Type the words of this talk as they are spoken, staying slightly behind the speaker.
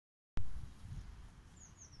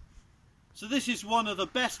So this is one of the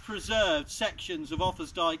best preserved sections of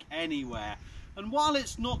Offa's Dyke anywhere. And while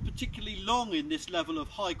it's not particularly long in this level of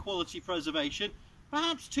high quality preservation,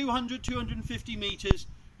 perhaps 200, 250 metres,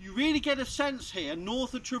 you really get a sense here,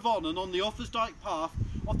 north of Trefonen on the Offa's Dyke path,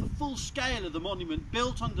 of the full scale of the monument,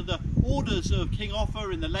 built under the orders of King Offa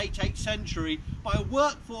in the late 8th century by a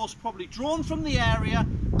workforce probably drawn from the area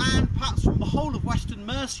and perhaps from the whole of Western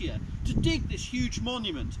Mercia to dig this huge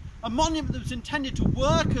monument. A monument that was intended to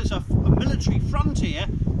work as a military frontier,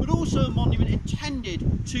 but also a monument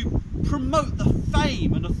intended to promote the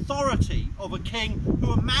fame and authority of a king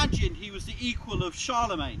who imagined he was the equal of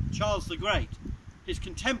Charlemagne, Charles the Great, his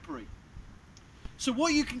contemporary. So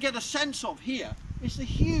what you can get a sense of here is the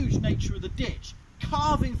huge nature of the ditch,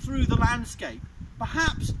 carving through the landscape.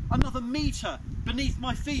 Perhaps another metre beneath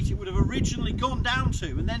my feet it would have originally gone down to,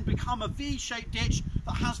 and then become a V-shaped ditch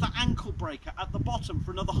that has the ankle breaker at the bottom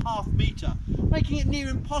for another half metre, making it near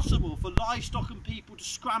impossible for livestock and people to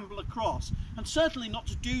scramble across, and certainly not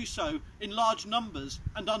to do so in large numbers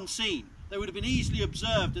and unseen. They would have been easily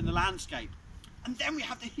observed in the landscape. And then we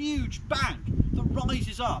have the huge bank that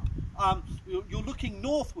rises up. You're looking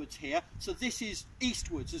northwards here, so this is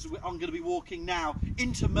eastwards as I'm going to be walking now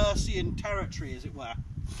into Mercian territory, as it were.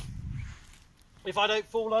 If I don't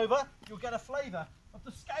fall over, you'll get a flavour of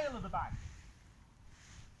the scale of the bank.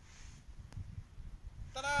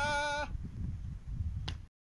 Ta-da!